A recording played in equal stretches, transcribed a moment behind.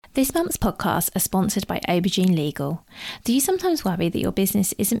This month's podcasts are sponsored by Aubergine Legal. Do you sometimes worry that your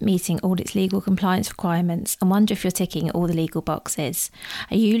business isn't meeting all its legal compliance requirements and wonder if you're ticking all the legal boxes?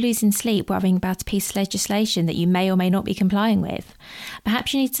 Are you losing sleep worrying about a piece of legislation that you may or may not be complying with?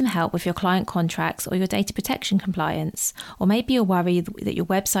 Perhaps you need some help with your client contracts or your data protection compliance. Or maybe you're worried that your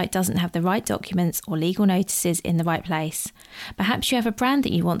website doesn't have the right documents or legal notices in the right place. Perhaps you have a brand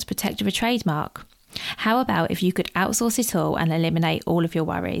that you want to protect with a trademark. How about if you could outsource it all and eliminate all of your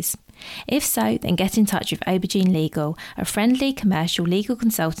worries? If so, then get in touch with Aubergine Legal, a friendly commercial legal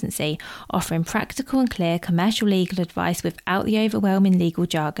consultancy offering practical and clear commercial legal advice without the overwhelming legal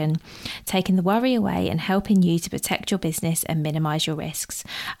jargon, taking the worry away and helping you to protect your business and minimise your risks.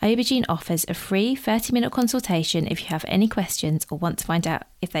 Aubergine offers a free 30-minute consultation if you have any questions or want to find out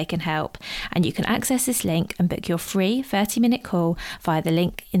if they can help, and you can access this link and book your free 30-minute call via the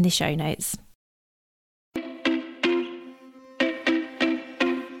link in the show notes.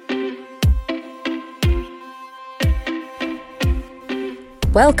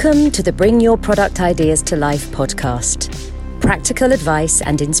 Welcome to the Bring Your Product Ideas to Life podcast. Practical advice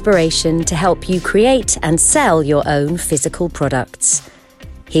and inspiration to help you create and sell your own physical products.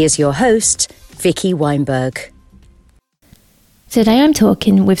 Here's your host, Vicky Weinberg. Today I'm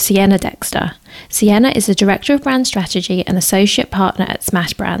talking with Sienna Dexter. Sienna is the Director of Brand Strategy and Associate Partner at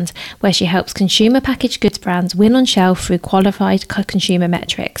Smash Brand, where she helps consumer packaged goods brands win on shelf through qualified consumer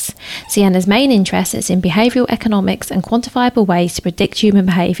metrics. Sienna's main interest is in behavioural economics and quantifiable ways to predict human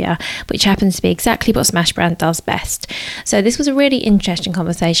behaviour, which happens to be exactly what Smash Brand does best. So this was a really interesting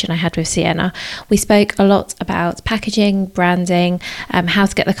conversation I had with Sienna. We spoke a lot about packaging, branding, how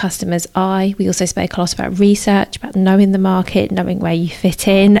to get the customer's eye. We also spoke a lot about research, about knowing the market, knowing where you fit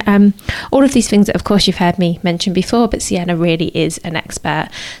in. All of these things that of course you've heard me mention before, but Sienna really is an expert.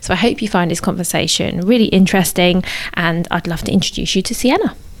 So I hope you find this conversation really interesting, and I'd love to introduce you to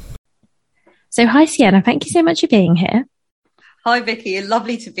Sienna. So hi Sienna, thank you so much for being here. Hi Vicky,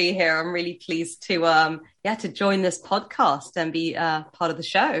 lovely to be here. I'm really pleased to join this podcast and be part of the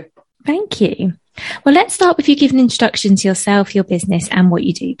show. Thank you. Well, let's start with you giving an introduction to yourself, your business and what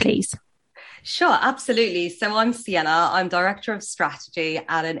you do, please. Sure, absolutely. So I'm Sienna. I'm Director of Strategy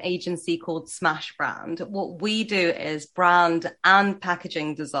at an agency called Smash Brand. What we do is brand and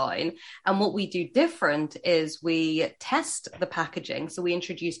packaging design. And what we do different is we test the packaging. So we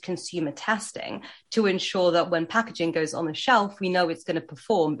introduce consumer testing to ensure that when packaging goes on the shelf, we know it's going to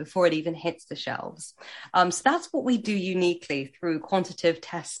perform before it even hits the shelves. So that's what we do uniquely through quantitative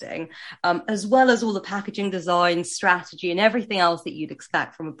testing, as well as all the packaging design, strategy, and everything else that you'd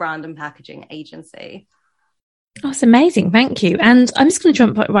expect from a brand and packaging agency. Oh, that's amazing. Thank you. And I'm just going to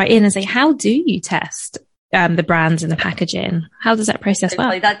jump right in and say, how do you test the brands and the packaging? How does that process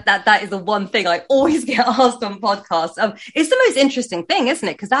work? That is the one thing I always get asked on podcasts. It's the most interesting thing, isn't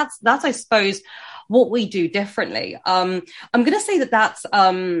it? Because that's I suppose what we do differently. I'm going to say that's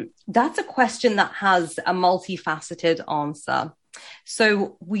a question that has a multifaceted answer.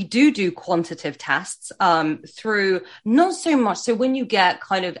 So we do quantitative tests through not so much. So when you get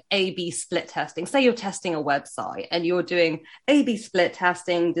kind of A/B split testing, say you're testing a website and you're doing A/B split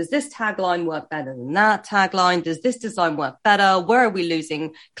testing, does this tagline work better than that tagline? Does this design work better? Where are we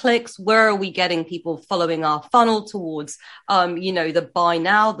losing clicks? Where are we getting people following our funnel towards, the buy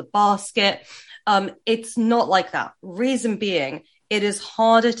now, the basket? It's not like that. Reason being, it is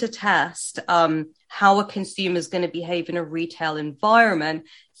harder to test how a consumer is going to behave in a retail environment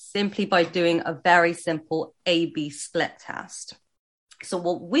simply by doing a very simple A/B split test. So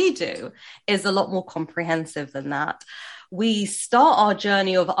what we do is a lot more comprehensive than that. We start our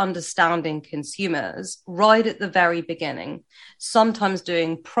journey of understanding consumers right at the very beginning, sometimes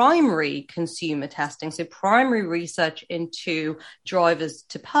doing primary consumer testing, so primary research into drivers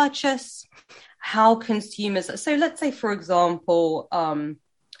to purchase, how consumers, so let's say, for example,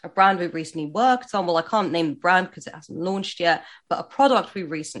 a brand we recently worked on, well, I can't name the brand because it hasn't launched yet, but a product we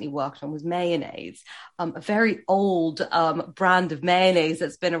recently worked on was mayonnaise, a very old brand of mayonnaise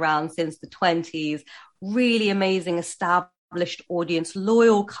that's been around since the 20s, really amazing, established audience,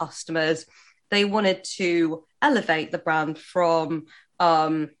 loyal customers. They wanted to elevate the brand from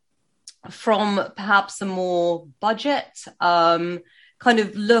perhaps a more budget kind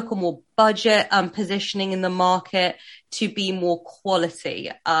of look, or more budget positioning in the market, to be more quality,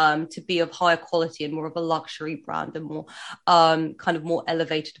 to be of higher quality and more of a luxury brand, and more kind of more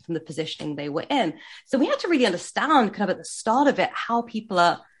elevated from the positioning they were in. So we had to really understand kind of at the start of it how people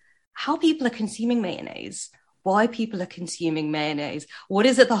are consuming mayonnaise. why people are consuming mayonnaise. What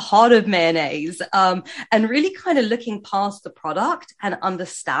is at the heart of mayonnaise? And really kind of looking past the product and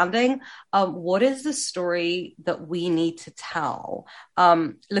understanding what is the story that we need to tell.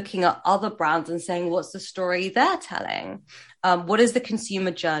 Looking at other brands and saying, what's the story they're telling? What is the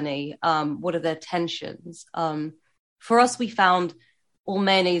consumer journey? What are their tensions? For us, we found all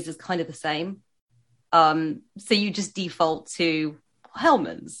mayonnaise is kind of the same. So you just default to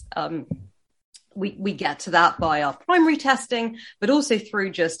Hellmann's. We get to that by our primary testing, but also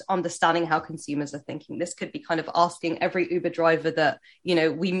through just understanding how consumers are thinking. This could be kind of asking every Uber driver that,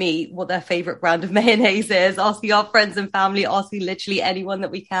 we meet what their favorite brand of mayonnaise is, asking our friends and family, asking literally anyone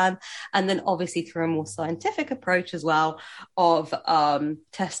that we can. And then obviously through a more scientific approach as well of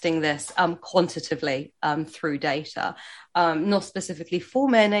testing this quantitatively through data. Not specifically for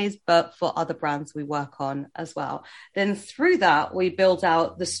mayonnaise, but for other brands we work on as well. Then through that, we build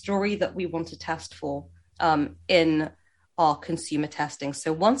out the story that we want to test for in our consumer testing.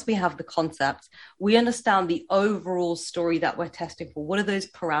 So once we have the concept, we understand the overall story that we're testing for. What are those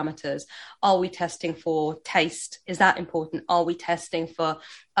parameters? Are we testing for taste? Is that important? Are we testing for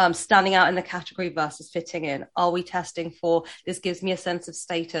standing out in the category versus fitting in? Are we testing for, this gives me a sense of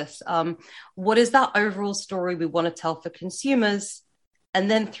status? What is that overall story we want to tell for consumers?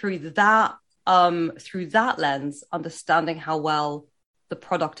 And then through that lens, understanding how well the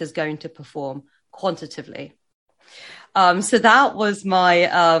product is going to perform quantitatively. So that was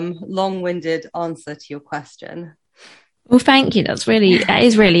my long-winded answer to your question. Well, thank you. That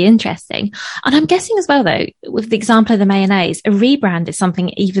is really interesting. And I'm guessing as well, though, with the example of the mayonnaise, a rebrand is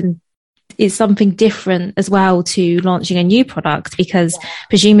something different as well to launching a new product, because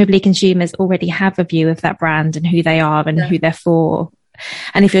presumably consumers already have a view of that brand and who they are and who they're for.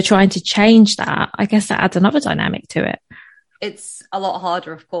 And if you're trying to change that, I guess that adds another dynamic to it. It's a lot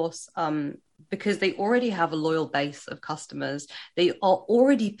harder, of course, because they already have a loyal base of customers. They are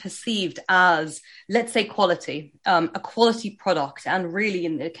already perceived as, let's say, quality, a quality product. And really,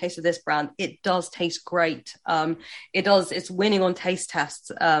 in the case of this brand, it does taste great. It's winning on taste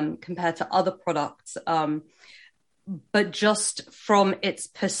tests compared to other products. But just from its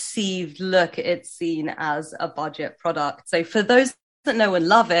perceived look, it's seen as a budget product. So for those that know and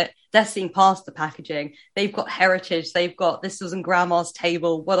love it, they're seeing past the packaging. They've got heritage. They've got, this was on grandma's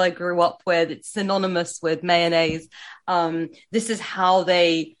table, what I grew up with. It's synonymous with mayonnaise. This is how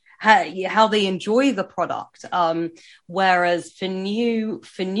they enjoy the product. Whereas for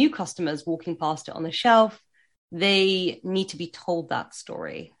new customers walking past it on the shelf, they need to be told that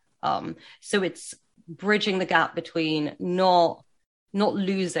story. So it's bridging the gap between not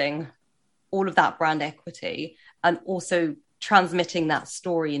losing all of that brand equity and also transmitting that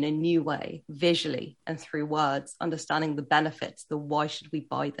story in a new way, visually and through words, understanding the benefits, the why should we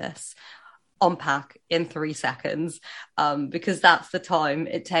buy this, unpack in 3 seconds, because that's the time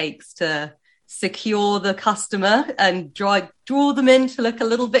it takes to secure the customer and draw them in to look a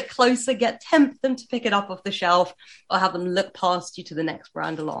little bit closer, tempt them to pick it up off the shelf, or have them look past you to the next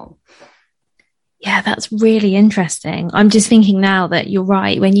brand along. Yeah, that's really interesting. I'm just thinking now that you're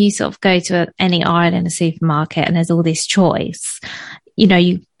right. When you sort of go to any aisle in a supermarket and there's all this choice,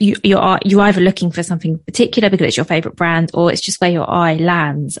 you're either looking for something particular because it's your favorite brand, or it's just where your eye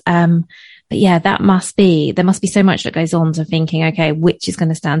lands. But yeah, there must be so much that goes on to thinking, okay, which is going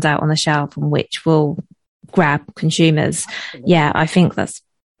to stand out on the shelf and which will grab consumers. Absolutely. Yeah, I think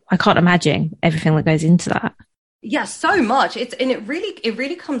I can't imagine everything that goes into that. Yeah, so much. It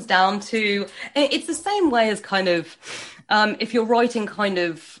really comes down to, it's the same way as kind of, if you're writing kind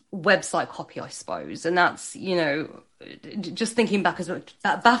of website copy, I suppose. And that's, just thinking back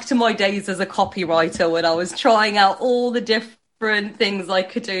to my days as a copywriter, when I was trying out all the different things I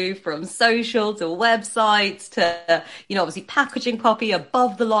could do, from social to websites to, obviously packaging copy,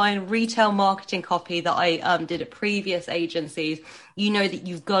 above the line retail marketing copy that I did at previous agencies. That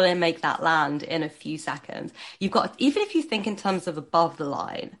you've got to make that land in a few seconds. Even if you think in terms of above the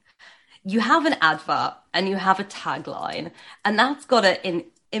line, you have an advert and you have a tagline, and that's got to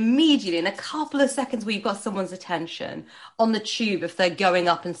immediately in a couple of seconds where you've got someone's attention on the tube, if they're going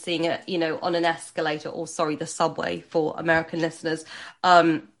up and seeing it, on an escalator, or the subway for American listeners,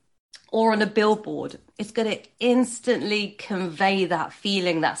 or on a billboard. It's going to instantly convey that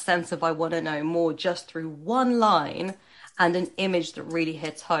feeling, that sense of I want to know more, just through one line and an image that really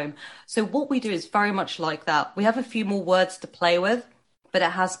hits home. So what we do is very much like that. We have a few more words to play with, but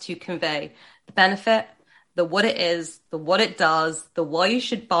it has to convey the benefit, the what it is, the what it does, the why you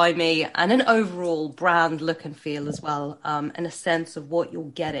should buy me, and an overall brand look and feel as well, and a sense of what you're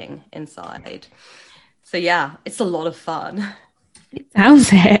getting inside. So yeah, it's a lot of fun. It sounds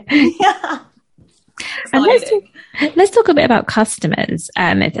it. Yeah. exciting. Let's talk a bit about customers,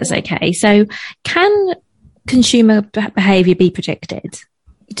 if that's okay. So can consumer behavior be predicted?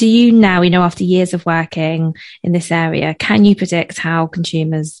 Do you now, after years of working in this area, can you predict how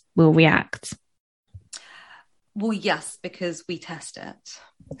consumers will react? Well, yes, because we test it.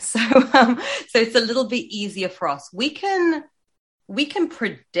 So it's a little bit easier for us. We can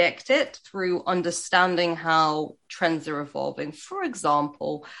predict it through understanding how trends are evolving. For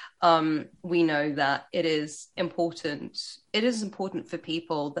example, we know that it is important for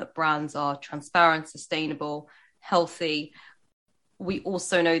people that brands are transparent, sustainable, healthy. We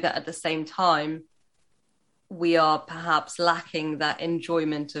also know that at the same time, we are perhaps lacking that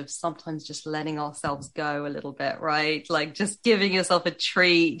enjoyment of sometimes just letting ourselves go a little bit, right? Like just giving yourself a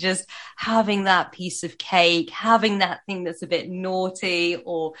treat, just having that piece of cake, having that thing that's a bit naughty,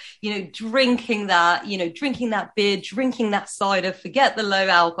 or, drinking that beer, drinking that cider, forget the low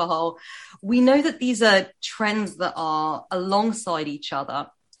alcohol. We know that these are trends that are alongside each other,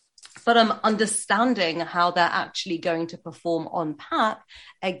 but I'm understanding how they're actually going to perform on pack.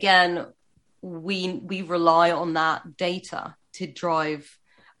 Again, we rely on that data to drive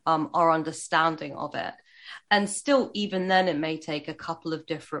our understanding of it. And still, even then, it may take a couple of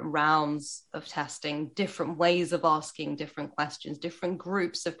different rounds of testing, different ways of asking different questions, different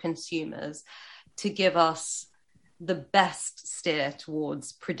groups of consumers to give us the best steer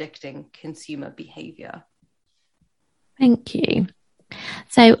towards predicting consumer behavior. Thank you.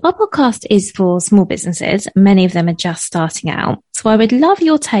 So our podcast is for small businesses. Many of them are just starting out. So I would love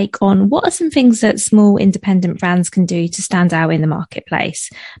your take on what are some things that small independent brands can do to stand out in the marketplace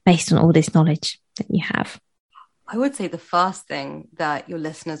based on all this knowledge that you have. I would say the first thing that your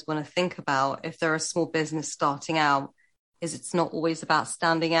listeners want to think about if they're a small business starting out is it's not always about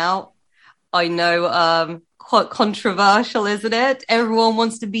standing out. I know, quite controversial, isn't it? Everyone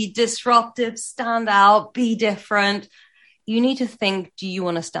wants to be disruptive, stand out, be different. You need to think, do you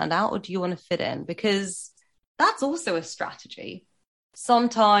want to stand out or do you want to fit in? Because that's also a strategy.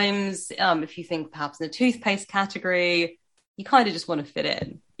 Sometimes if you think perhaps in the toothpaste category, you kind of just want to fit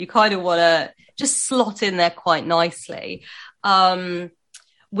in. You kind of want to just slot in there quite nicely. With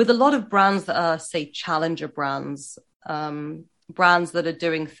a lot of brands that are, say, challenger brands, brands that are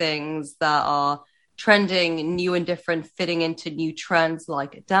doing things that are trending, new and different, fitting into new trends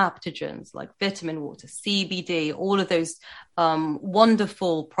like adaptogens, like vitamin water, CBD, all of those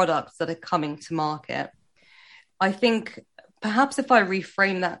wonderful products that are coming to market. I think perhaps if I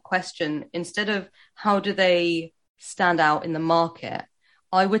reframe that question, instead of how do they stand out in the market,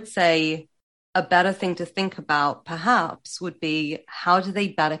 I would say a better thing to think about perhaps would be how do they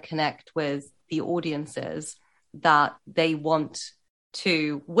better connect with the audiences that they want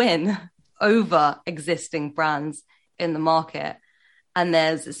to win over existing brands in the market. And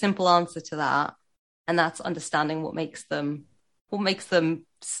there's a simple answer to that, and that's understanding what makes them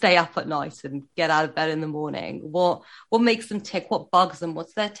stay up at night and get out of bed in the morning. What makes them tick? What bugs them?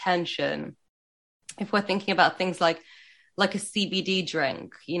 What's their tension? If we're thinking about things like a CBD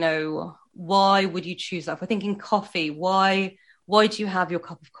drink, why would you choose that? If we're thinking coffee, why do you have your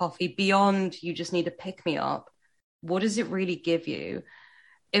cup of coffee beyond you just need a pick me up? What does it really give you?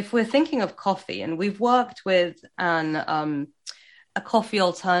 If we're thinking of coffee, and we've worked with a coffee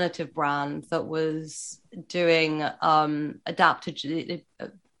alternative brand that was doing adaptogen.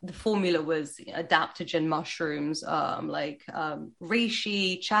 The formula was adaptogen mushrooms, like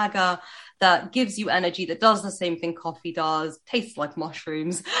reishi, chaga, that gives you energy, that does the same thing coffee does, tastes like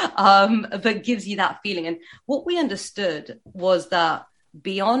mushrooms, but gives you that feeling. And what we understood was that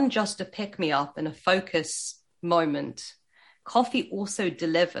beyond just a pick-me-up and a focus moment, coffee also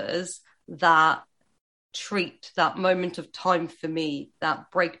delivers that treat, that moment of time for me, that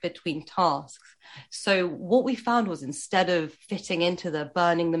break between tasks. So what we found was, instead of fitting into the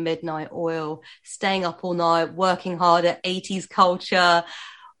burning the midnight oil, staying up all night, working hard at 80s culture,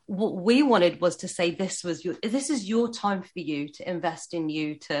 what we wanted was to say, this is your time for you to invest in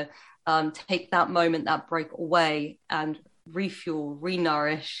you, to take that moment, that break away and refuel,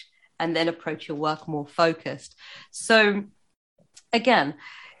 re-nourish, and then approach your work more focused. So again,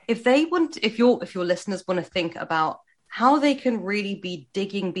 if your listeners want to think about how they can really be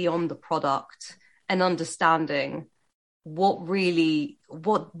digging beyond the product and understanding what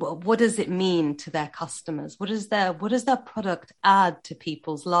does it mean to their customers? What does their product add to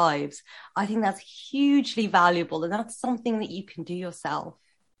people's lives? I think that's hugely valuable, and that's something that you can do yourself.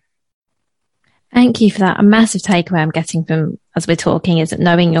 Thank you for that. A massive takeaway I'm getting from as we're talking is that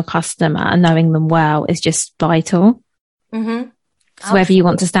knowing your customer and knowing them well is just vital. Mm-hmm. So whether you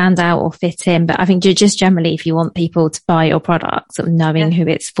want to stand out or fit in, but I think just generally, if you want people to buy your product, sort of knowing who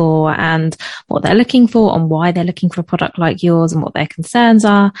it's for and what they're looking for and why they're looking for a product like yours and what their concerns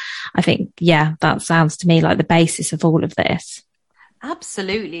are, I think, yeah, that sounds to me like the basis of all of this.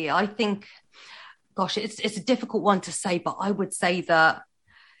 Absolutely. I think, gosh, it's a difficult one to say, but I would say that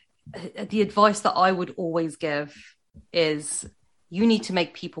the advice that I would always give is you need to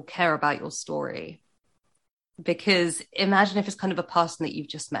make people care about your story. Because imagine if it's kind of a person that you've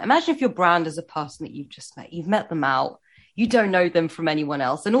just met. Imagine if your brand is a person that you've just met. You've met them out. You don't know them from anyone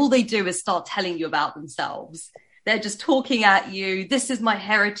else. And all they do is start telling you about themselves. They're just talking at you. This is my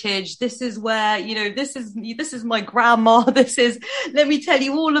heritage. This is where, this is my grandma. Let me tell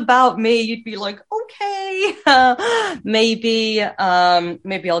you all about me. You'd be like, okay, maybe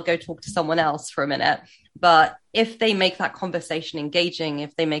I'll go talk to someone else for a minute. But if they make that conversation engaging,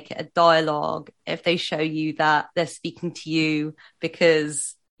 if they make it a dialogue, if they show you that they're speaking to you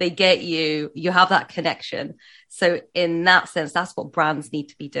because they get you, you have that connection. So in that sense, that's what brands need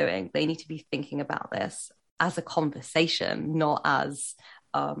to be doing. They need to be thinking about this as a conversation, not as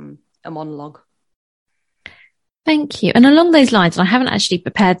a monologue. Thank you. And along those lines, and I haven't actually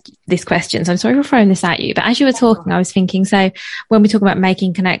prepared this question, so I'm sorry for throwing this at you, but as you were talking, I was thinking, so when we talk about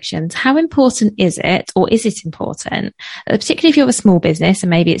making connections, how important is it, or is it important, particularly if you have a small business and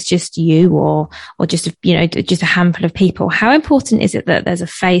maybe it's just you or just, just a handful of people, how important is it that there's a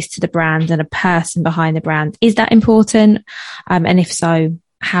face to the brand and a person behind the brand? Is that important? And if so,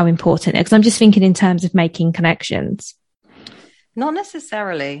 how important? Because I'm just thinking in terms of making connections. Not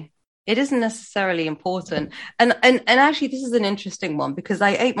necessarily. It isn't necessarily important. And actually, this is an interesting one because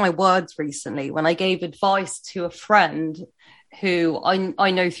I ate my words recently when I gave advice to a friend who I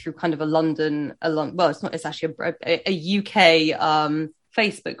know through kind of it's actually a UK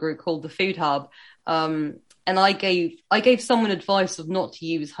Facebook group called the Food Hub. And I gave someone advice of not to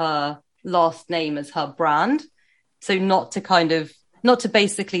use her last name as her brand. So not to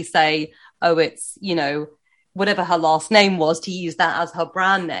basically say, oh, it's, whatever her last name was, to use that as her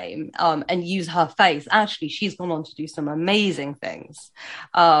brand name and use her face. Actually, she's gone on to do some amazing things.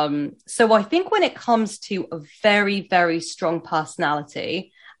 So I think when it comes to a very, very strong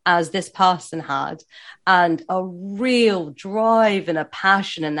personality, as this person had, and a real drive and a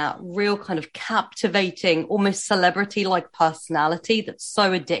passion and that real kind of captivating, almost celebrity-like personality that's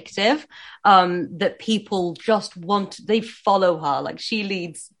so addictive that people just they follow her. Like she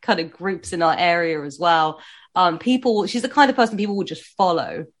leads kind of groups in our area as well. She's the kind of person people will just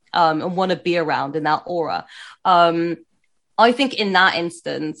follow and want to be around in that aura. I think in that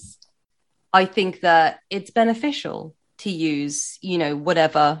instance, I think that it's beneficial to use,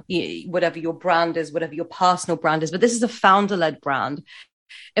 whatever your brand is, whatever your personal brand is. But this is a founder-led brand.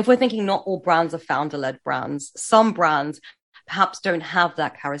 If we're thinking not all brands are founder-led brands, some brands perhaps don't have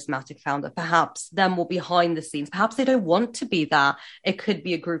that charismatic founder. Perhaps they're more behind the scenes. Perhaps they don't want to be that. It could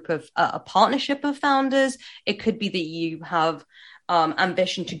be a group of a partnership of founders. It could be that you have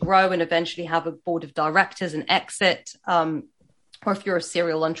ambition to grow and eventually have a board of directors and exit. Or if you're a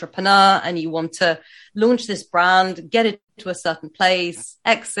serial entrepreneur and you want to launch this brand, get it to a certain place,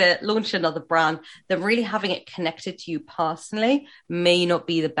 exit, launch another brand, then really having it connected to you personally may not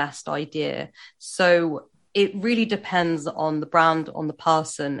be the best idea. So it really depends on the brand, on the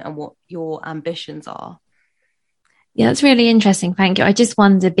person, and what your ambitions are. Yeah, that's really interesting. Thank you. I just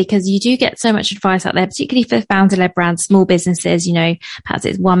wondered because you do get so much advice out there, particularly for founder-led brands, small businesses, perhaps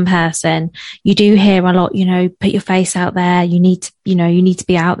it's one person. You do hear a lot, put your face out there. You need to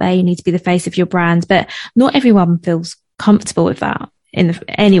be out there. You need to be the face of your brand, but not everyone feels comfortable with that in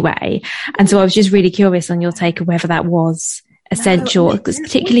any way. And so I was just really curious on your take of whether that was essential, because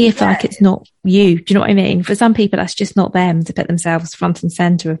particularly if it's not you, do you know what I mean? For some people, that's just not them to put themselves front and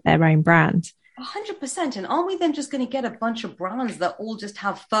center of their own brand. 100%. And aren't we then just going to get a bunch of brands that all just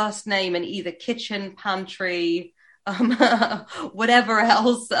have first name and either kitchen, pantry, whatever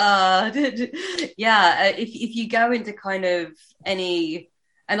else? If you go into kind of any,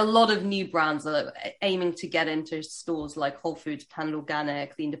 and a lot of new brands are aiming to get into stores like Whole Foods, Planet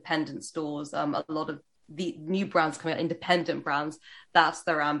Organic, the independent stores, a lot of the new brands coming out, independent brands, that's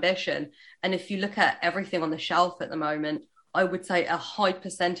their ambition. And if you look at everything on the shelf at the moment, I would say a high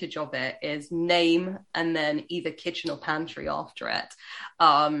percentage of it is name and then either kitchen or pantry after it.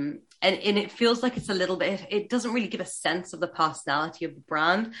 And it feels like it's a little bit, it doesn't really give a sense of the personality of the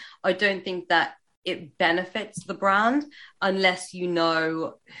brand. I don't think that it benefits the brand unless you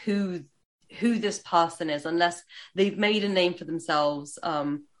know who this person is, unless they've made a name for themselves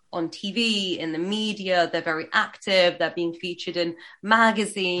on TV, in the media, they're very active, they're being featured in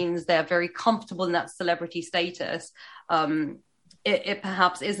magazines, they're very comfortable in that celebrity status. it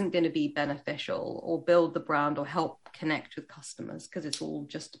perhaps isn't going to be beneficial or build the brand or help connect with customers, because it's all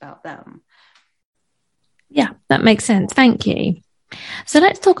just about them. Yeah, that makes sense. Thank you. So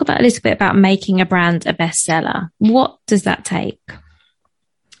let's talk about a little bit about making a brand a bestseller. What does that take?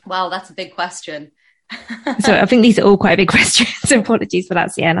 Wow, that's a big question. So I think these are all quite big questions. Apologies for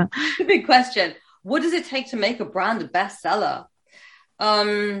that, Sienna. It's a big question. What does it take to make a brand a bestseller?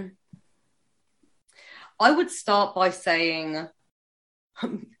 I would start by saying,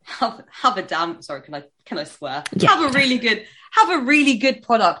 have a damn, sorry, can I swear? Yeah. Have a really good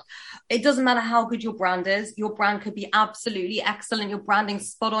product. It doesn't matter how good your brand is. Your brand could be absolutely excellent. Your branding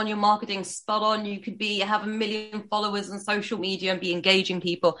spot on, your marketing spot on. You could have 1 million followers on social media and be engaging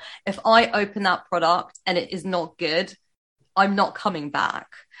people. If I open that product and it is not good, I'm not coming back.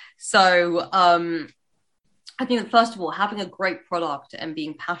 So I think that, first of all, having a great product and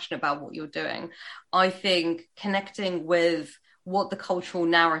being passionate about what you're doing, I think connecting with what the cultural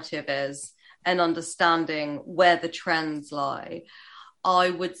narrative is and understanding where the trends lie.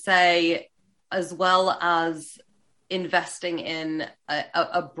 I would say, as well as investing in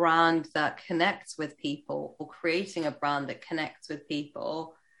a brand that connects with people, or creating a brand that connects with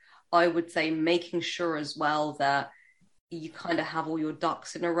people, I would say making sure as well that you kind of have all your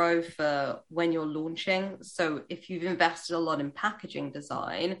ducks in a row for when you're launching. So if you've invested a lot in packaging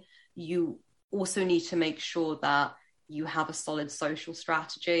design, you also need to make sure that you have a solid social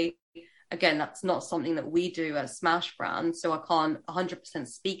strategy. Again, that's not something that we do as Smash Brands, so I can't 100%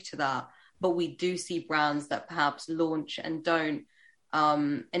 speak to that. But we do see brands that perhaps launch and don't.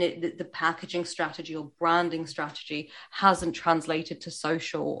 And the packaging strategy or branding strategy hasn't translated to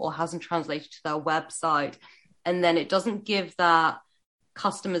social or hasn't translated to their website. And then it doesn't give that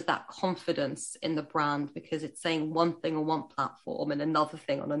customers that confidence in the brand, because it's saying one thing on one platform and another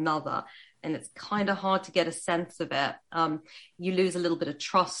thing on another. And it's kind of hard to get a sense of it. You lose a little bit of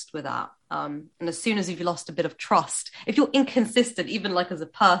trust with that. And as soon as you've lost a bit of trust, if you're inconsistent, even like as a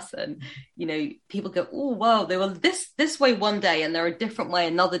person, people go, oh, wow, they were this way one day and they're a different way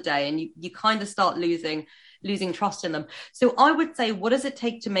another day. And you kind of start losing trust in them. So I would say, what does it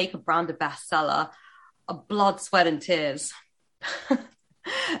take to make a brand a bestseller? Blood, sweat, and tears.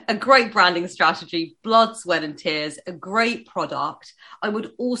 A great branding strategy, blood, sweat, and tears, a great product. I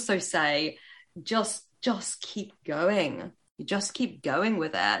would also say just keep going. You just keep going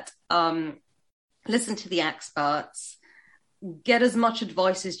with it. Listen to the experts, get as much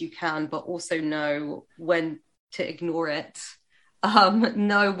advice as you can, but also know when to ignore it.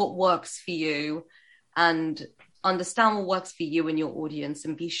 Know what works for you and understand what works for you and your audience,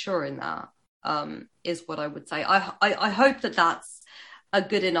 and be sure in that. Is what I would say. I hope that that's a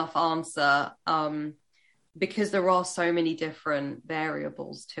good enough answer, because there are so many different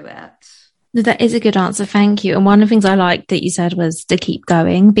variables to it. That is a good answer. Thank you. And one of the things I liked that you said was to keep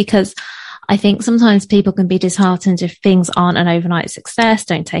going, because I think sometimes people can be disheartened if things aren't an overnight success,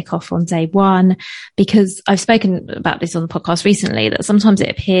 don't take off on day one, because I've spoken about this on the podcast recently, that sometimes it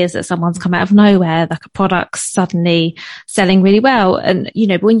appears that someone's come out of nowhere, like a product's suddenly selling really well. And,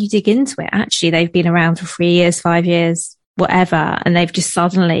 but when you dig into it, actually, they've been around for 3 years, 5 years, whatever, and they've just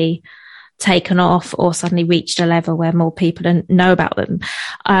suddenly taken off or suddenly reached a level where more people know about them.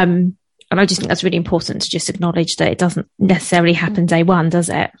 And I just think that's really important to just acknowledge that it doesn't necessarily happen day one, does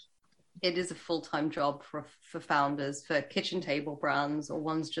it? It is a full-time job for founders, for kitchen table brands or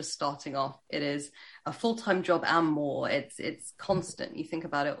ones just starting off. It is a full-time job and more. It's constant. You think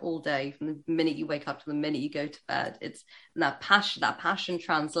about it all day, from the minute you wake up to the minute you go to bed. It's that passion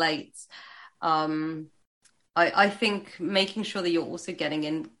translates. I think making sure that you're also getting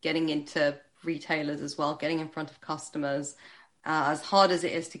into retailers as well, getting in front of customers, as hard as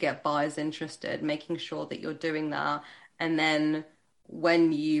it is to get buyers interested, making sure that you're doing that. And then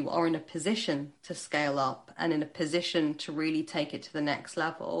when you are in a position to scale up and in a position to really take it to the next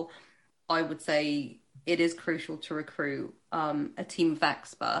level, I would say it is crucial to recruit a team of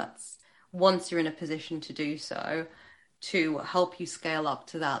experts once you're in a position to do so, to help you scale up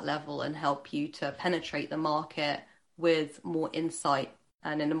to that level and help you to penetrate the market with more insight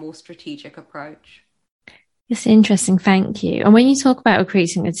and in a more strategic approach. It's interesting. Thank you. And when you talk about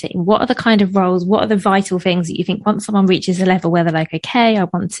recruiting a team, what are the kind of roles, what are the vital things that you think once someone reaches a level where they're like, okay, I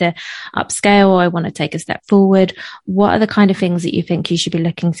want to upscale, or I want to take a step forward, what are the kind of things that you think you should be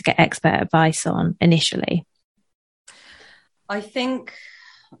looking to get expert advice on initially? I think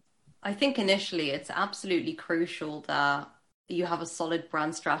initially it's absolutely crucial that you have a solid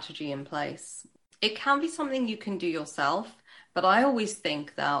brand strategy in place. It can be something you can do yourself, but I always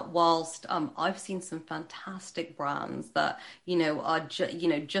think that whilst I've seen some fantastic brands that, are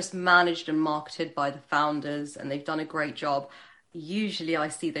just managed and marketed by the founders and they've done a great job, Usually I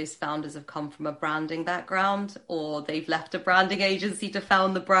see those founders have come from a branding background, or they've left a branding agency to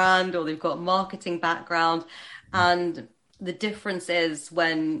found the brand, or they've got a marketing background. And the difference is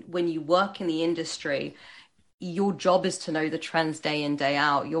when you work in the industry, your job is to know the trends day in, day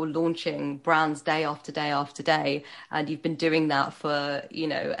out. You're launching brands day after day after day, and you've been doing that for,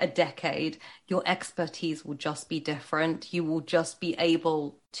 a decade. Your expertise will just be different. You will just be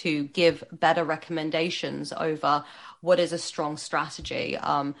able to give better recommendations over what is a strong strategy,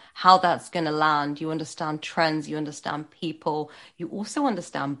 how that's going to land. You understand trends, you understand people, you also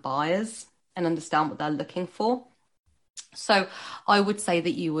understand buyers and understand what they're looking for. So I would say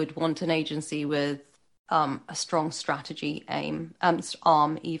that you would want an agency with a strong strategy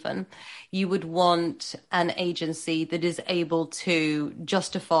arm even. You would want an agency that is able to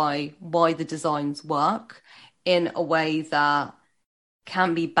justify why the designs work in a way that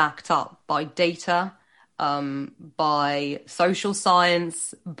can be backed up by data, by social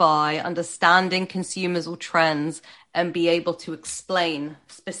science, by understanding consumers or trends, and be able to explain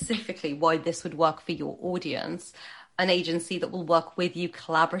specifically why this would work for your audience. An agency that will work with you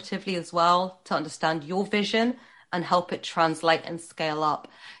collaboratively as well to understand your vision and help it translate and scale up.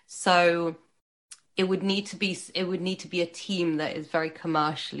 So it would need to be a team that is very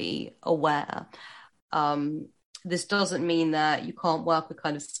commercially aware. This doesn't mean that you can't work with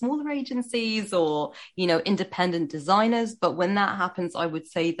kind of smaller agencies or, independent designers. But when that happens, I would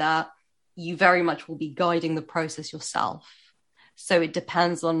say that you very much will be guiding the process yourself. So it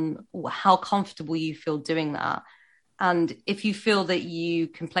depends on how comfortable you feel doing that. And if you feel that you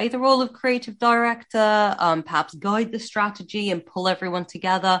can play the role of creative director, perhaps guide the strategy and pull everyone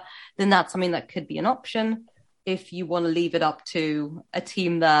together, then that's something that could be an option. If you want to leave it up to a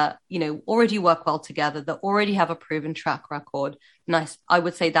team that, already work well together, that already have a proven track record, I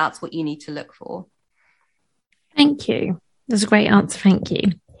would say that's what you need to look for. Thank you. That's a great answer. Thank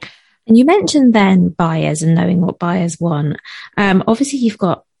you. And you mentioned then buyers and knowing what buyers want. Obviously, you've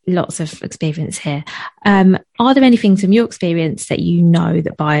got lots of experience here. Are there any things from your experience that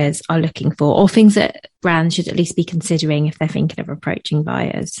that buyers are looking for, or things that brands should at least be considering if they're thinking of approaching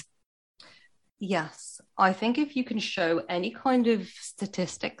buyers? Yes. I think if you can show any kind of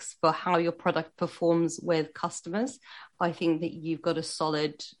statistics for how your product performs with customers, I think that you've got a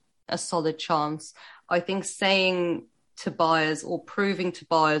solid chance. I think saying to buyers or proving to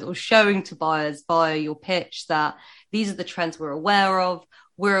buyers or showing to buyers via your pitch that these are the trends we're aware of.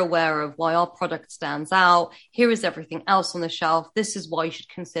 We're aware of why our product stands out. Here is everything else on the shelf. This is why you should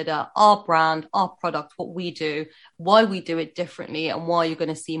consider our brand, our product, what we do, why we do it differently, and why you're going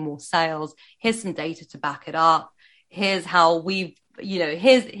to see more sales. Here's some data to back it up. Here's how we've,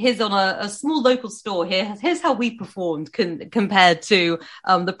 here's on a small local store. Here's how we performed compared to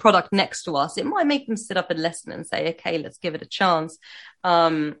the product next to us. It might make them sit up and listen and say, okay, let's give it a chance.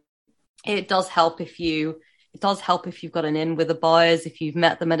 It does help if you've got an in with the buyers, if you've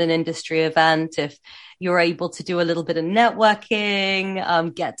met them at an industry event, if you're able to do a little bit of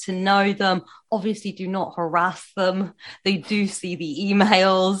networking, get to know them. Obviously, do not harass them. They do see the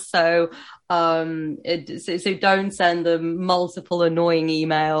emails. So don't send them multiple annoying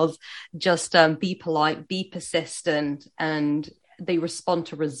emails. Just be polite, be persistent, and they respond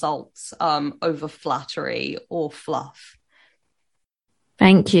to results over flattery or fluff.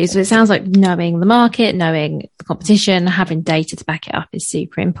 Thank you. So it sounds like knowing the market, knowing the competition, having data to back it up is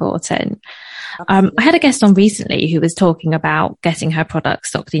super important. I had a guest on recently who was talking about getting her products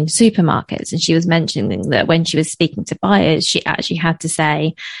stocked in supermarkets, and she was mentioning that when she was speaking to buyers, she actually had to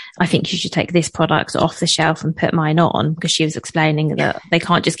say, I think you should take this product off the shelf and put mine on, because she was explaining that they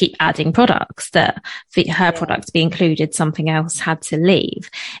can't just keep adding products, that for her product to be included, something else had to leave.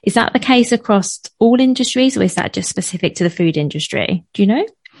 Is that the case across all industries, or is that just specific to the food industry? Do you know?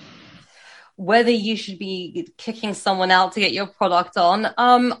 Whether you should be kicking someone out to get your product on,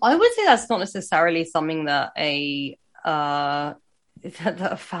 I would say that's not necessarily something that a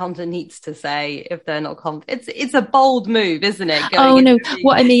founder needs to say if they're not confident. It's a bold move, isn't it?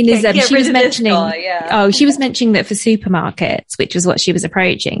 What I mean is she was mentioning she was mentioning that for supermarkets, which was what she was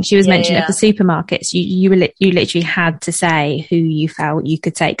approaching. She was mentioning that for supermarkets, you literally had to say who you felt you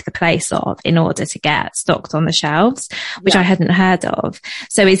could take the place of in order to get stocked on the shelves, which I hadn't heard of.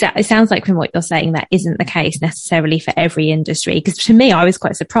 So it sounds like from what you're saying, that isn't the case necessarily for every industry, because to me, I was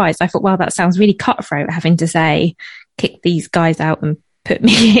quite surprised. I thought, wow, that sounds really cutthroat, having to say, kick these guys out and put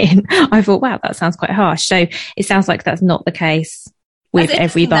me in. I thought, wow, that sounds quite harsh. So it sounds like that's not the case with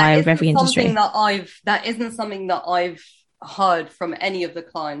every buyer of every industry. That isn't something that I've heard from any of the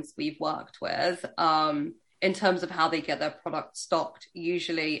clients we've worked with in terms of how they get their product stocked.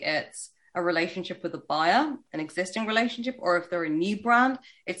 Usually it's a relationship with a buyer, an existing relationship, or if they're a new brand,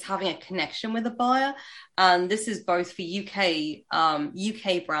 it's having a connection with a buyer. And this is both for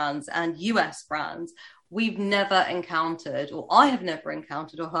UK brands and US brands. We've never encountered, or I have never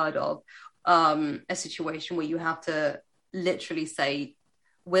encountered or heard of a situation where you have to literally say,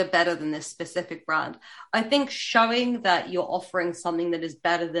 we're better than this specific brand. I think showing that you're offering something that is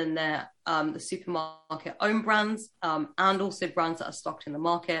better than the supermarket own brands, and also brands that are stocked in the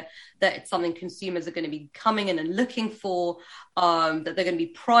market, that it's something consumers are going to be coming in and looking for, that they're going to be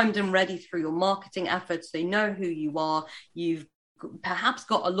primed and ready through your marketing efforts. They know who you are. You've perhaps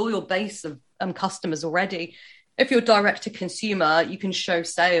got a loyal base of customers already. If you're direct to consumer, you can show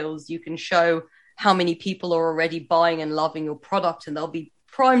sales, you can show how many people are already buying and loving your product, and they'll be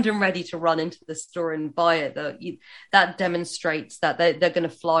primed and ready to run into the store and buy it. That demonstrates that they're going to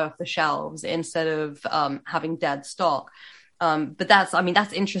fly off the shelves instead of having dead stock. But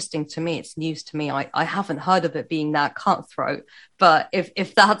that's interesting to me. It's news to me. I haven't heard of it being that cutthroat. But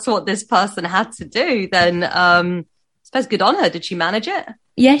if that's what this person had to do, then I suppose good on her. Did she manage it?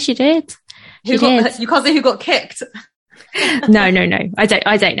 Yeah, she did. You can't say who got kicked. No. I don't know.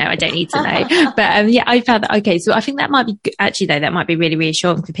 I don't need to know. But yeah, I found that. Okay. So I think that might be actually, though, that might be really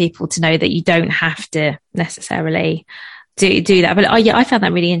reassuring for people to know that you don't have to necessarily do that. But I found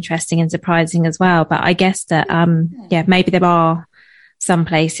that really interesting and surprising as well. But I guess that, maybe there are some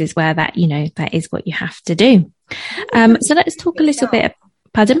places where that, that is what you have to do. So let's talk a little bit.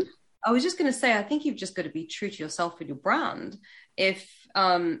 Pardon? I was just going to say, I think you've just got to be true to yourself and your brand. If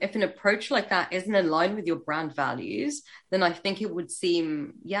an approach like that isn't in line with your brand values, then I think it would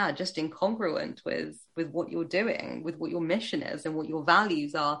seem, just incongruent with what you're doing, with what your mission is and what your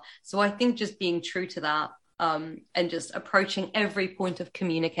values are. So I think just being true to that, and just approaching every point of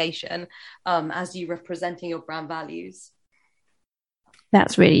communication as you representing your brand values.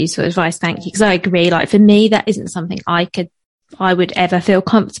 That's really useful advice. Thank you. Because I agree. Like for me, that isn't something I would ever feel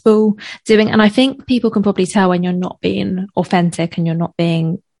comfortable doing. And I think people can probably tell when you're not being authentic and you're not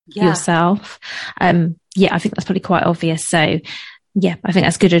being yourself. I think that's probably quite obvious. So yeah, I think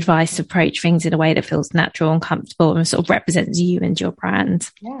that's good advice to approach things in a way that feels natural and comfortable and sort of represents you and your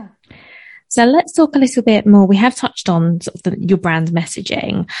brand. Yeah. So let's talk a little bit more. We have touched on sort of your brand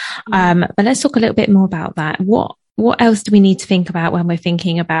messaging, but let's talk a little bit more about that. What else do we need to think about when we're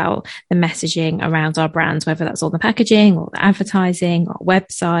thinking about the messaging around our brands, whether that's on the packaging or the advertising or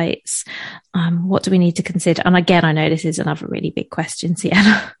websites? What do we need to consider? And again, I know this is another really big question,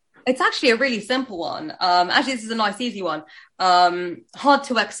 Sienna. It's actually a really simple one. Actually, this is a nice, easy one. Hard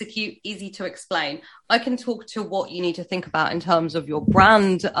to execute, easy to explain. I can talk to what you need to think about in terms of your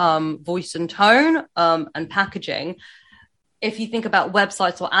brand, voice and tone, and packaging. If you think about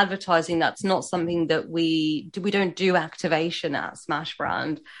websites or advertising, that's not something that we don't do activation at Smash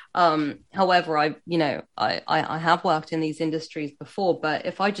Brand. However, I have worked in these industries before, but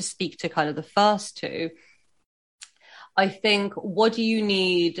if I just speak to kind of the first two, I think what do you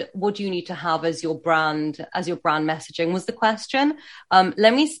need to have as your brand messaging was the question.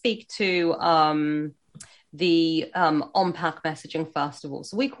 Let me speak to the on-pack messaging first of all.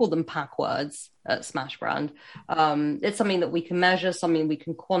 So we call them pack words at Smash Brand. It's something that we can measure, something we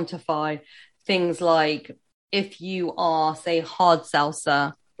can quantify. Things like if you are, say, hard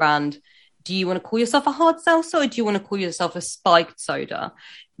seltzer brand, do you want to call yourself a hard seltzer or do you want to call yourself a spiked soda?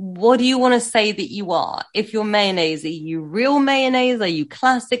 What do you want to say that you are? If you're mayonnaise, are you real mayonnaise? Are you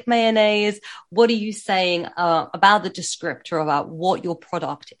classic mayonnaise? What are you saying about the descriptor, about what your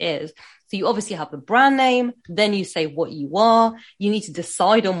product is? So you obviously have the brand name, then you say what you are. You need to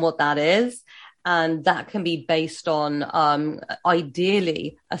decide on what that is. And that can be based on,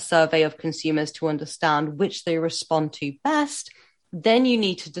 ideally, a survey of consumers to understand which they respond to best. Then you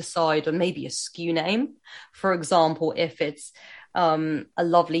need to decide on maybe a SKU name. For example, if it's a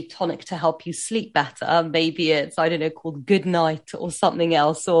lovely tonic to help you sleep better, maybe it's, called Good Night or something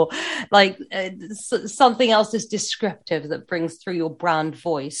else, or like something else that's descriptive that brings through your brand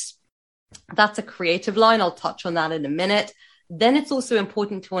voice. That's a creative line. I'll touch on that in a minute. Then it's also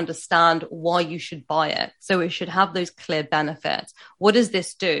important to understand why you should buy it. So it should have those clear benefits. What does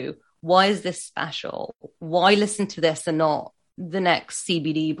this do? Why is this special? Why listen to this and not the next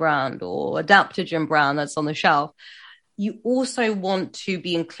CBD brand or adaptogen brand that's on the shelf? You also want to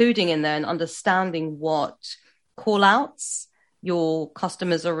be including in there and understanding what call outs your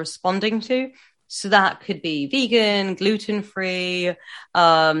customers are responding to. So that could be vegan, gluten-free,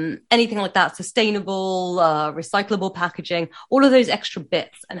 anything like that, sustainable, recyclable packaging, all of those extra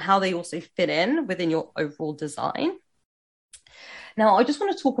bits and how they also fit in within your overall design. Now, I just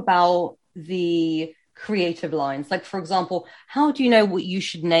want to talk about the creative lines. Like, for example, how do you know what you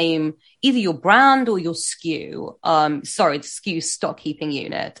should name either your brand or your SKU? The SKU, stock keeping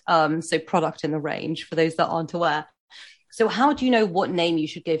unit. So product in the range, for those that aren't aware. So how do you know what name you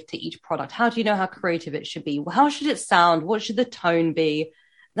should give to each product? How do you know how creative it should be? How should it sound? What should the tone be?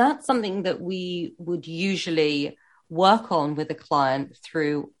 That's something that we would usually work on with a client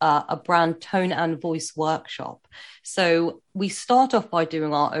through a brand tone and voice workshop. So we start off by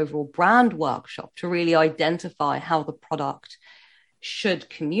doing our overall brand workshop to really identify how the product should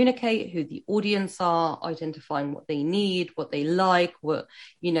communicate, who the audience are, identifying what they need, what they like, what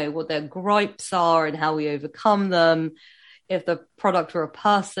their gripes are and how we overcome them. If the product were a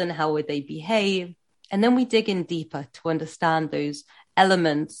person, how would they behave? And then we dig in deeper to understand those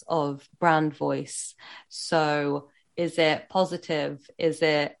elements of brand voice. So is it positive? Is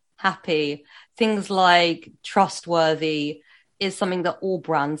it happy? Things like trustworthy is something that all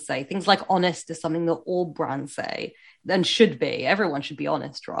brands say. Things like honest is something that all brands say and should be. Everyone should be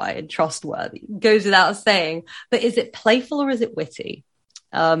honest, right? And trustworthy goes without saying. But is it playful or is it witty?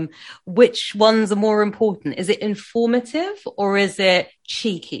 Which ones are more important? Is it informative or is it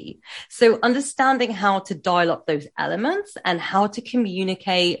cheeky? So understanding how to dial up those elements and how to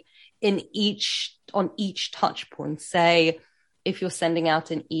communicate on each touch point. Say, if you're sending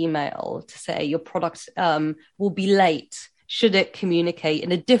out an email to say your product will be late, should it communicate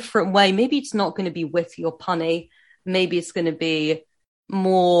in a different way? Maybe it's not going to be witty or punny. Maybe it's going to be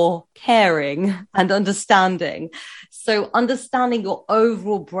more caring and understanding. So understanding your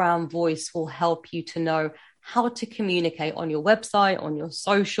overall brand voice will help you to know how to communicate on your website, on your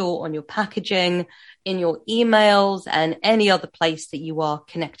social, on your packaging, in your emails, and any other place that you are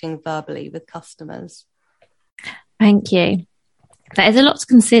connecting verbally with customers. Thank you. That is a lot to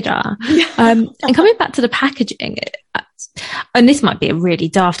consider. And coming back to the packaging, and this might be a really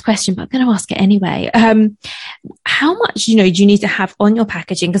daft question, but I'm going to ask it anyway. How much, do you need to have on your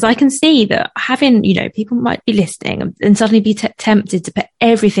packaging? Because I can see that having, people might be listening and suddenly be tempted to put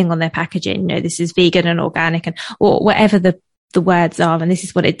everything on their packaging. This is vegan and organic or whatever the words are, and this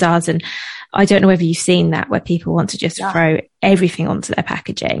is what it does. And I don't know whether you've seen that, where people want to just throw everything onto their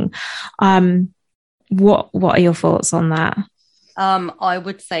packaging. What are your thoughts on that? I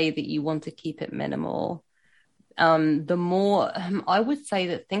would say that you want to keep it minimal. I would say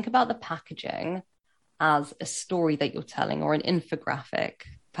that think about the packaging as a story that you're telling, or an infographic,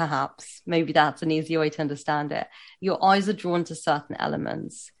 perhaps. Maybe that's an easier way to understand it. Your eyes are drawn to certain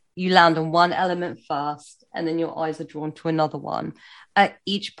elements. You land on one element first, and then your eyes are drawn to another one. At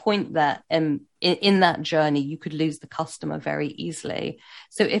each point that in that journey, you could lose the customer very easily.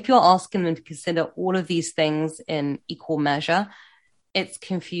 So if you're asking them to consider all of these things in equal measure, it's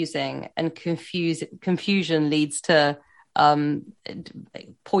confusing, and confusion leads to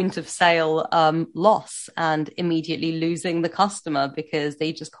point of sale loss, and immediately losing the customer because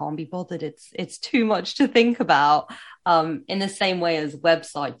they just can't be bothered. It's too much to think about. In the same way as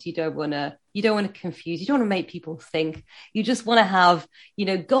websites, you don't want to confuse, you don't want to make people think. You just want to have,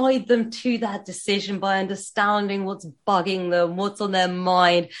 guide them to that decision by understanding what's bugging them, what's on their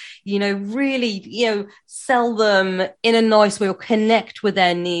mind, really, sell them in a nice way or connect with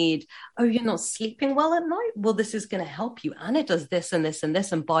their need. Oh, you're not sleeping well at night? Well, this is going to help you. And it does this and this and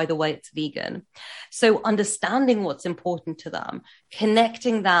this. And by the way, it's vegan. So understanding what's important to them,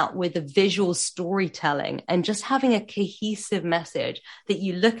 connecting that with the visual storytelling, and just having a cohesive message that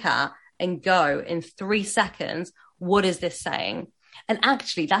you look at and go, in 3 seconds, what is this saying? And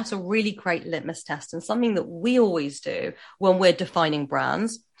actually, that's a really great litmus test, and something that we always do when we're defining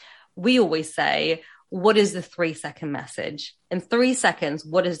brands. We always say, what is the 3-second message? In 3 seconds,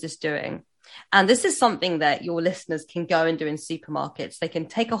 what is this doing? And this is something that your listeners can go and do in supermarkets. They can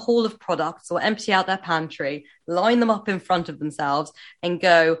take a haul of products or empty out their pantry, line them up in front of themselves and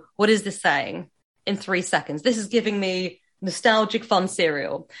go, what is this saying? In 3 seconds. This is giving me nostalgic fun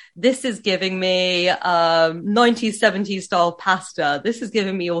cereal. This is giving me 90s, 70s style pasta. This is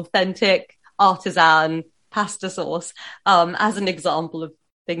giving me authentic artisan pasta sauce, as an example of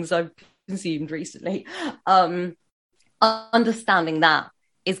things I've consumed recently. Understanding that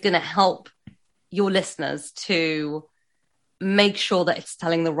is going to help your listeners to make sure that it's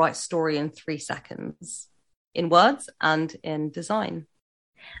telling the right story in 3 seconds, in words and in design.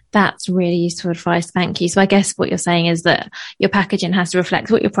 That's really useful advice. Thank you. So I guess what you're saying is that your packaging has to reflect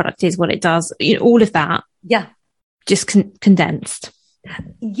what your product is, what it does, all of that. Yeah. Just condensed.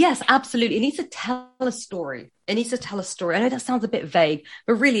 Yes, absolutely. It needs to tell a story. I know that sounds a bit vague,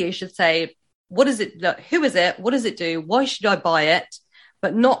 but really you should say, what is it? Who is it? What does it do? Why should I buy it?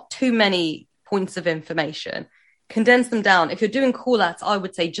 But not too many points of information. condense them down. If you're doing call outs, I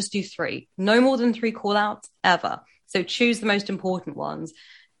would say just do 3, no more than 3 call outs ever. So choose the most important ones.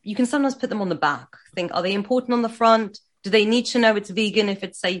 You can sometimes put them on the back. Think, are they important on the front? Do they need to know it's vegan if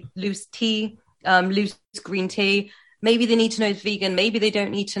it's, say, loose tea, loose green tea? Maybe they need to know it's vegan. Maybe they don't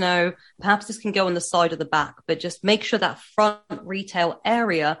need to know. Perhaps this can go on the side or the back, but just make sure that front retail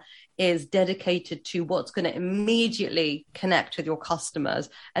area is dedicated to what's going to immediately connect with your customers,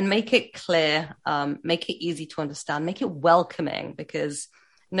 and make it clear, make it easy to understand, make it welcoming, because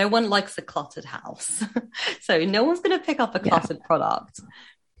no one likes a cluttered house. So no one's going to pick up a cluttered product.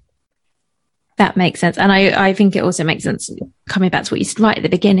 That makes sense. And I think it also makes sense, coming back to what you said right at the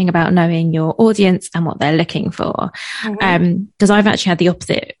beginning about knowing your audience and what they're looking for. Because I've actually had the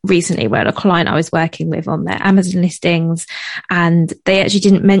opposite recently, where a client I was working with on their Amazon listings, and they actually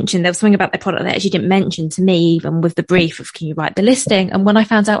didn't mention, there was something about their product they actually didn't mention to me, even with the brief of, can you write the listing? And when I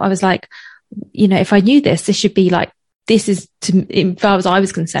found out, I was like, you know, if I knew this should be like, this is, as far as I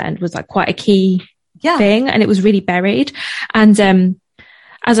was concerned, was like quite a key thing. And it was really buried. And,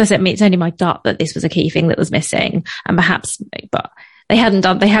 as I said, it's only my gut that this was a key thing that was missing, and perhaps, but they haven't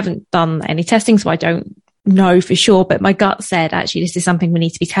done any testing, so I don't know for sure. But my gut said, actually, this is something we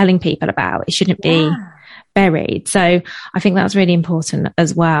need to be telling people about. It shouldn't be buried. So I think that's really important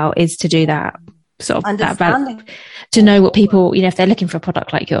as well, is to do that sort of that to know what people, you know, if they're looking for a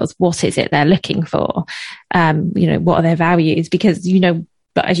product like yours, what is it they're looking for? You know, what are their values? Because, you know,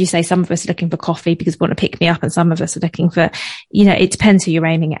 but as you say, some of us are looking for coffee because we want to pick me up, and some of us are looking for, you know, it depends who you're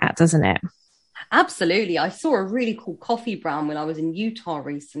aiming it at, doesn't it? Absolutely. I saw a really cool coffee brand when I was in Utah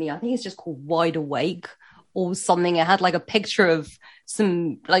recently. I think it's just called Wide Awake or something. It had like a picture of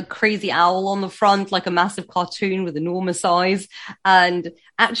some like crazy owl on the front, like a massive cartoon with enormous eyes. And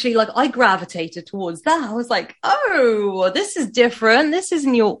actually, like, I gravitated towards that. I was like, oh, this is different. This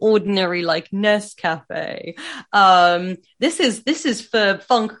isn't your ordinary like Nescafe. This is for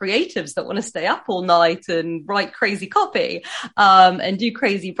fun creatives that want to stay up all night and write crazy copy, and do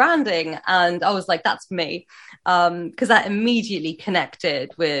crazy branding. And I was like, that's me. Because that immediately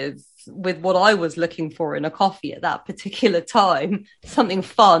connected with what I was looking for in a coffee at that particular time. Something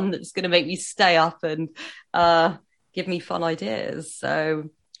fun that's going to make me stay up and give me fun ideas. So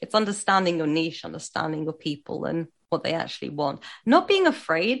it's understanding your niche, understanding your people and what they actually want. Not being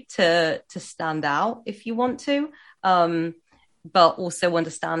afraid to stand out if you want to, but also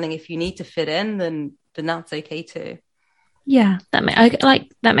understanding if you need to fit in, then that's okay too. Yeah, that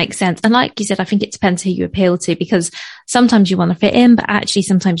makes sense. And like you said, I think it depends who you appeal to, because sometimes you want to fit in, but actually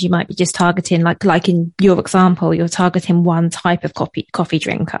sometimes you might be just targeting, like in your example, you're targeting one type of coffee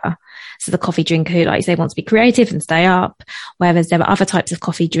drinker. So the coffee drinker who, like you say, wants to be creative and stay up, whereas there are other types of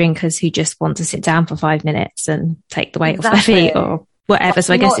coffee drinkers who just want to sit down for 5 minutes and take the weight off their feet or whatever.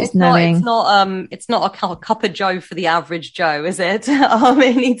 So I guess it's knowing. It's not a cup of Joe for the average Joe, is it?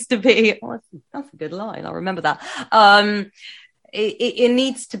 It needs to be. Oh, that's a good line. I'll remember that. It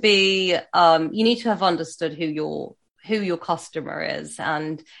needs to be. You need to have understood who your customer is,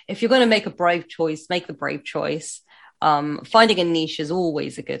 and if you're going to make a brave choice, make the brave choice. Finding a niche is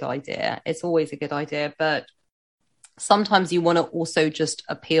always a good idea. It's always a good idea, but sometimes you want to also just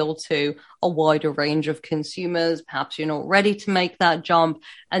appeal to a wider range of consumers. Perhaps you're not ready to make that jump.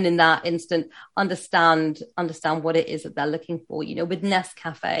 And in that instant, understand what it is that they're looking for. You know, with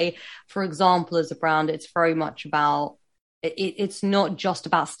Nescafe, for example, as a brand, it's very much about, it's not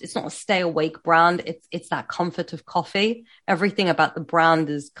a stay awake brand. It's that comfort of coffee. Everything about the brand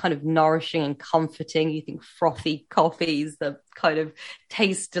is kind of nourishing and comforting. You think frothy coffees that kind of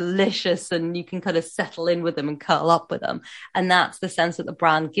taste delicious and you can kind of settle in with them and curl up with them. And that's the sense that the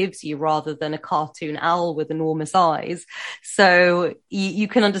brand gives you, rather than a cartoon owl with enormous eyes. So you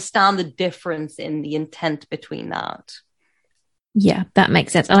can understand the difference in the intent between that. Yeah, that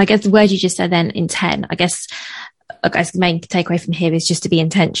makes sense. And I guess the word you just said then, intent, I guess the main takeaway from here is just to be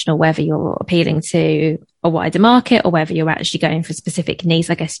intentional, whether you're appealing to a wider market or whether you're actually going for specific needs.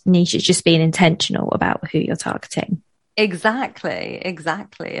 I guess niche is just being intentional about who you're targeting. Exactly. And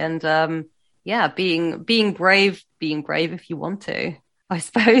being brave if you want to, I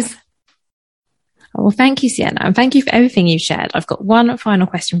suppose. Well, thank you, Sienna, and thank you for everything you've shared. I've got one final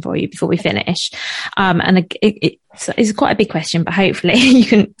question for you before we finish. And it's quite a big question, but hopefully you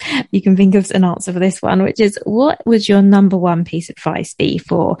can think of an answer for this one, which is, what would your number one piece of advice be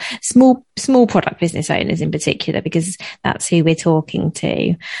for small product business owners in particular, because that's who we're talking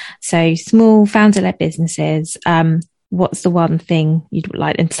to. So small founder-led businesses, what's the one thing you'd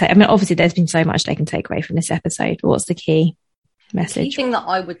like them to say? I mean, obviously there's been so much they can take away from this episode, but what's the key message? The key thing that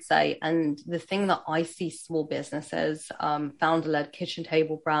I would say, and the thing that I see small businesses, founder-led kitchen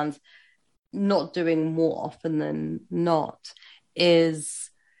table brands not doing more often than not is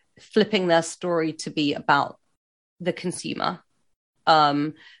flipping their story to be about the consumer.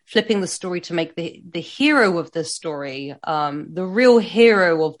 Flipping the story to make the hero of the story, the real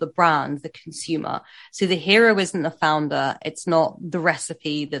hero of the brand, the consumer. So the hero isn't the founder. It's not the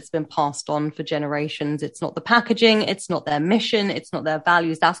recipe that's been passed on for generations. It's not the packaging. It's not their mission. It's not their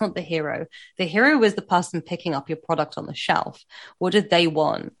values. That's not the hero. The hero is the person picking up your product on the shelf. What did they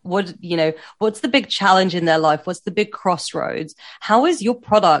want? What's the big challenge in their life? What's the big crossroads? How is your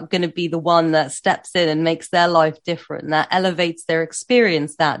product going to be the one that steps in and makes their life different, that elevates their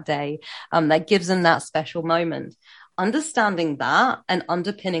experience that day, that gives them that special moment? Understanding that and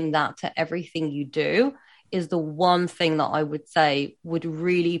underpinning that to everything you do is the one thing that I would say would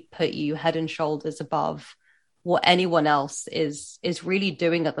really put you head and shoulders above what anyone else is really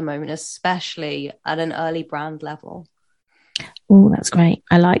doing at the moment, especially at an early brand level. Oh, that's great.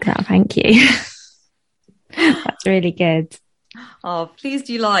 I like that. Thank you. That's really good. Oh, please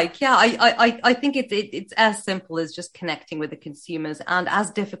do like. Yeah, I think it's as simple as just connecting with the consumers, and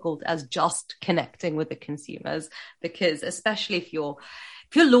as difficult as just connecting with the consumers, because especially if you're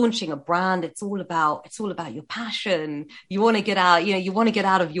launching a brand, it's all about your passion. You want to get out, you want to get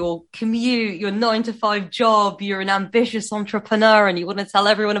out of your commute, your 9-to-5 job. You're an ambitious entrepreneur and you want to tell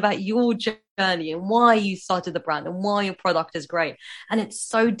everyone about your journey and why you started the brand and why your product is great. And it's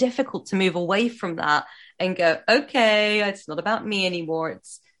so difficult to move away from that and go, okay, it's not about me anymore.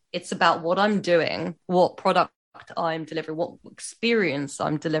 It's about what I'm doing, what product I'm delivering, what experience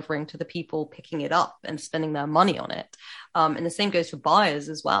I'm delivering to the people picking it up and spending their money on it. And the same goes for buyers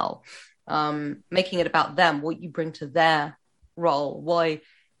as well. Making it about them, what you bring to their role, why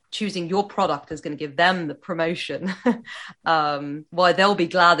choosing your product is going to give them the promotion, why they'll be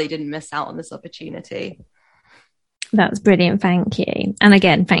glad they didn't miss out on this opportunity. That's brilliant. Thank you. And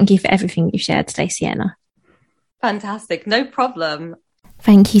again, thank you for everything you've shared today, Sienna. Fantastic. No problem.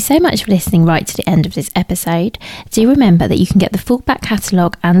 Thank you so much for listening right to the end of this episode. Do remember that you can get the full back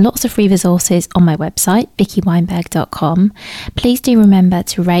catalogue and lots of free resources on my website, vickyweinberg.com. Please do remember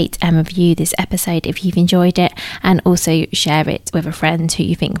to rate and review this episode if you've enjoyed it, and also share it with a friend who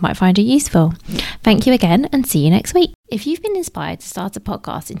you think might find it useful. Thank you again, and see you next week. If you've been inspired to start a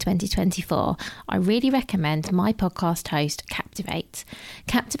podcast in 2024, I really recommend my podcast host, Captivate.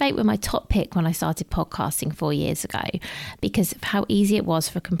 Captivate were my top pick when I started podcasting 4 years ago because of how easy it was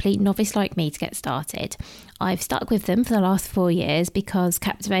for a complete novice like me to get started. I've stuck with them for the last 4 years because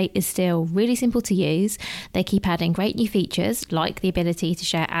Captivate is still really simple to use. They keep adding great new features like the ability to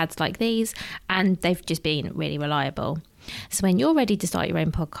share ads like these, and they've just been really reliable. So when you're ready to start your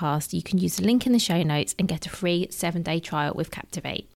own podcast, you can use the link in the show notes and get a free 7-day trial with Captivate.